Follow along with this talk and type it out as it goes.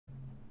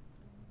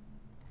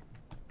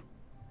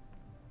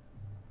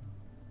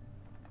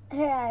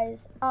Hey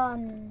guys, I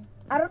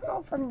don't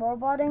know if I'm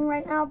roboting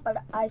right now, but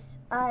I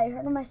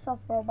heard of myself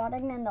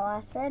roboting in the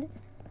last vid,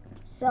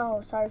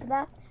 so sorry for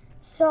that.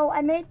 So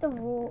I made the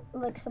rule,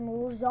 like some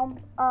rules.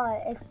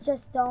 It's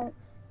just don't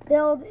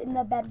build in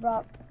the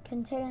bedrock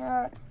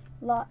container,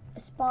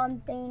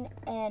 spawn thing,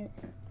 and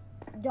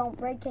don't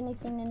break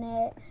anything in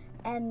it,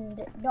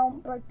 and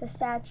don't break the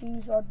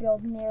statues or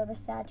build near the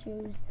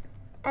statues.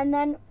 And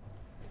then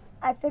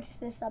I fixed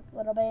this up a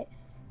little bit.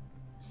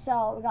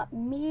 So we got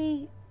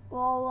me,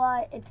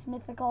 Lola, it's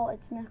mythical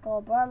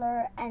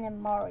brother, and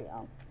then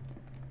Mario.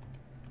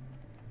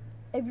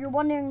 If you're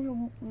wondering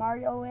who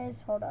Mario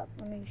is, hold up,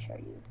 let me show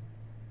you.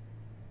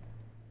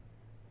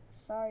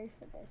 Sorry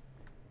for this.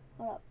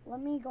 Hold up,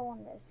 let me go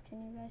on this.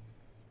 Can you guys,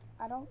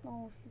 I don't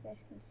know if you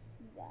guys can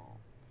see that.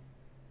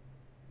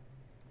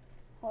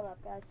 Hold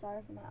up guys,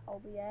 sorry for my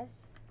OBS.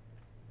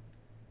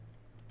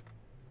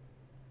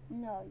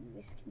 No, you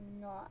guys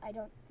cannot. I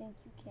don't think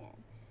you can.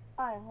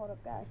 Alright, hold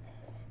up guys.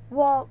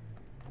 Well,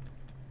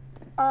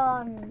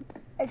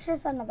 it's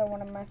just another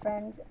one of my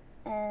friends,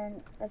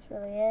 and that's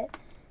really it.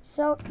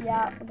 So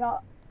yeah, we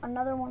got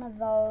another one of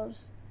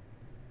those.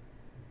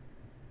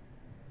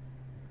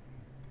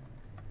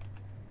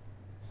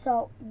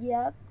 So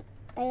yep,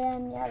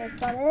 and yeah, that's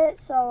about it.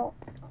 So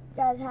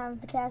guys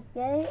have the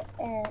cascade,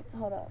 and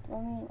hold up,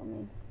 let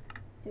me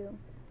do.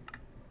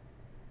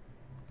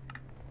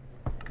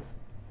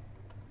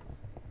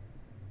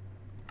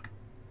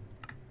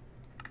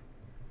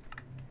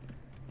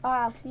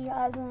 Alright, I'll see you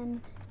guys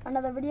in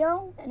another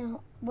video, and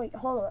wait,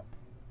 hold up.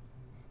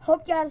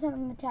 Hope you guys have a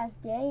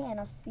fantastic day, and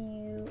I'll see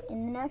you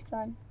in the next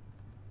one.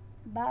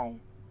 Bye.